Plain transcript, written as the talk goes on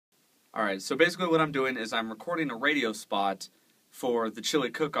Alright, so basically what I'm doing is I'm recording a radio spot for the chili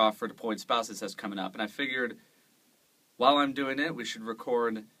cook-off for deployed spouses that's coming up. And I figured while I'm doing it, we should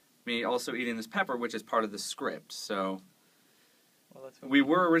record me also eating this pepper, which is part of the script. So we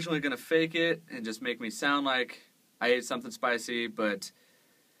were originally going to fake it and just make me sound like I ate something spicy, but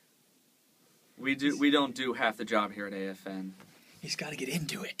we don't do half the job here at AFN. He's got to get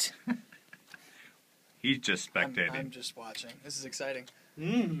into it. He's just spectating. I'm just watching. This is exciting.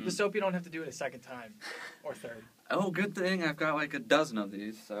 Just hope you don't have to do it a second time. Or third. Oh, good thing I've got like a dozen of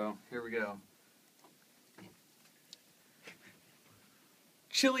these, so here we go.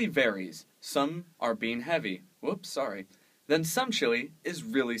 Chili varies. Some are being heavy. Whoops, sorry. Then some chili is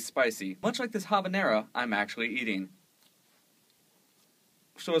really spicy, much like this habanero I'm actually eating.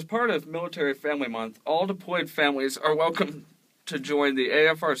 So as part of Military Family Month, all deployed families are welcome to join the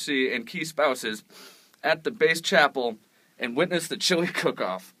A&FRC and key spouses at the base chapel and witness the chili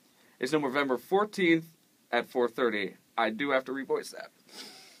cook-off. It's November 14th at 4:30. I do have to revoice that.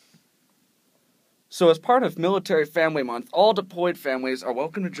 So as part of Military Family Month, all deployed families are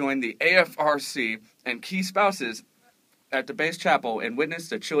welcome to join the A&FRC and key spouses at the base chapel and witness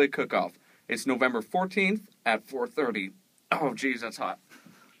the chili cook-off. It's November 14th at 4:30. Oh, geez, that's hot.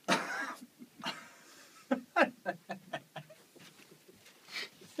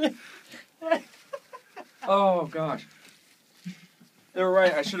 Oh, gosh. They were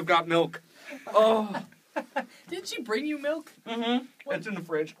right. I should have got milk. Oh. Didn't she bring you milk? Mm-hmm. It's in the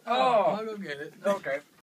fridge. Oh, I'll go get it. Okay.